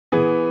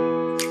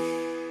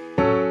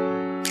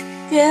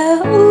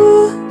Yeah,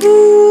 ooh,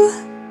 ooh,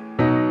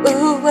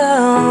 ooh,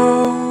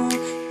 well,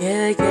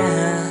 yeah,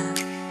 yeah.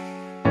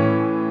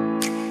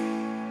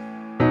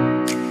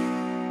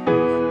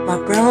 My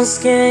brown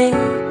skin,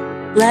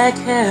 black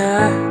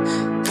hair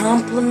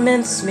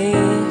compliments me.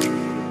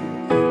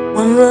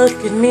 One look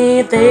at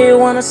me, they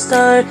wanna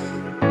start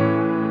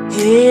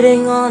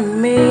hating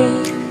on me.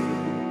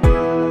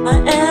 I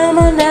am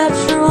a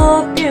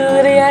natural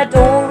beauty, I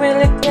don't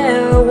really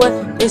care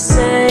what they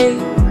say.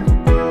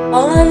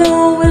 All I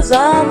know is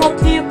I'ma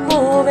keep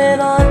moving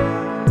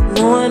on,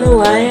 knowing who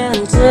I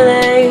am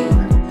today.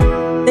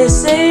 They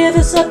say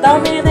this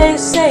about me, they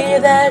say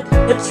that.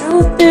 The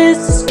truth is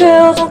this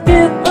girl don't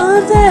give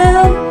a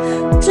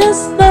damn.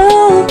 Just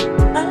know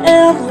I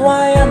am who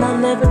I am, I'll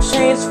never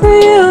change for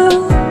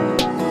you.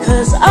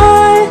 Cause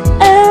I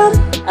am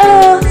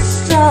a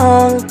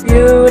strong,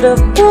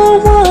 beautiful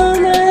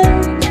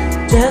woman.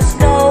 Just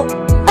know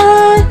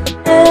I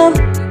am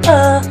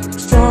a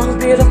strong,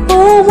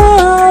 beautiful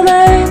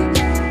woman.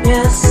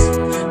 Yes,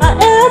 I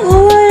am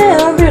who I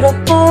am,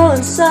 beautiful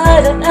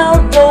inside and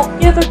out. Don't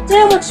give a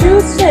damn what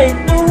you say,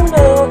 no,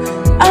 no.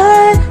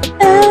 I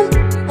am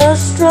a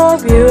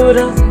strong,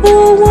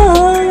 beautiful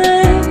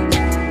woman.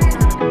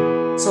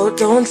 So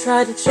don't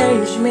try to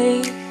change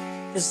me,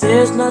 cause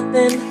there's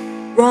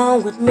nothing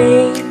wrong with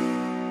me.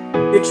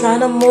 You're trying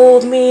to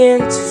mold me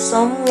into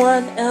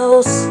someone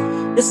else.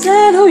 Is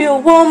that who you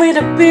want me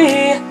to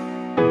be?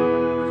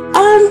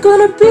 I'm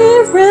gonna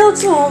be real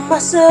to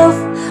myself.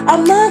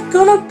 I'm not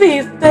gonna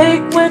be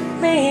fake with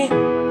me.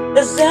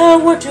 Is that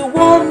what you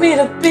want me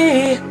to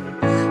be?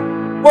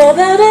 Well,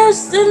 that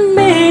isn't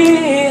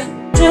me.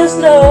 Just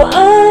know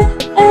I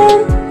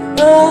am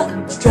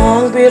a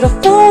strong,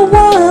 beautiful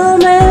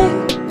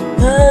woman.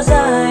 Cause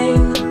I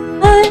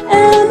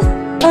am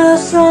a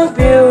strong,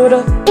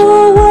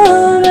 beautiful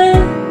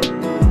woman.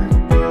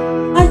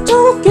 I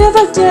don't give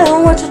a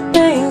damn what you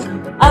think,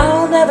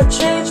 I'll never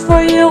change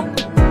for you.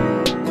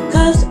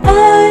 Cause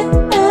I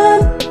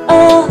am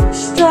a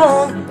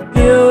strong,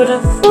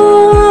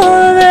 beautiful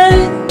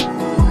woman.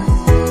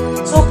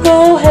 So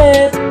go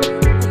ahead,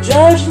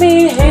 judge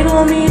me, hate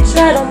on me,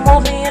 try to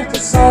mold me into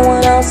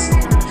someone else.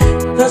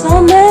 Cause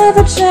I'll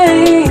never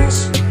change.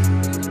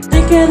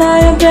 Thinking I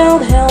am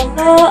down, hell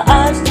no,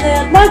 I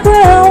stand my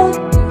ground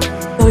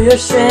for your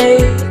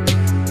shade.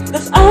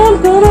 Cause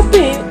I'm gonna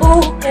be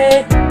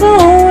okay,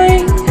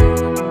 knowing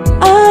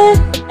I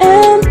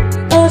am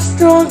a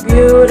strong,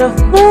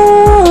 beautiful